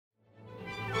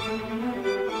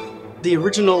The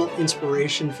original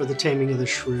inspiration for The Taming of the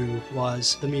Shrew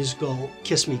was the musical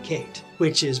Kiss Me Kate,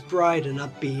 which is bright and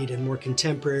upbeat and more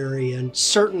contemporary and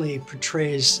certainly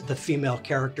portrays the female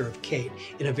character of Kate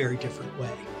in a very different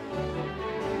way.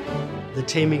 The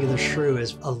Taming of the Shrew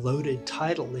is a loaded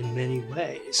title in many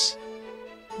ways.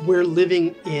 We're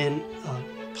living in a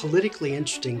politically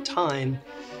interesting time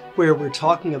where we're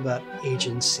talking about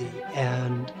agency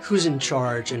and who's in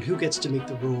charge and who gets to make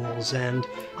the rules. And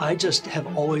I just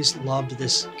have always loved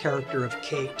this character of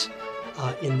Kate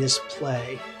in this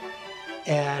play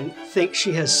and think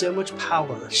she has so much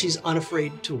power. She's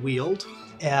unafraid to wield.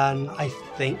 And I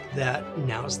think that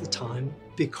now's the time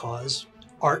because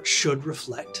art should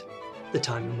reflect the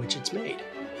time in which it's made.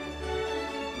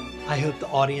 I hope the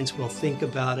audience will think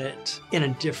about it in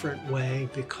a different way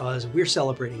because we're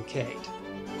celebrating Kate.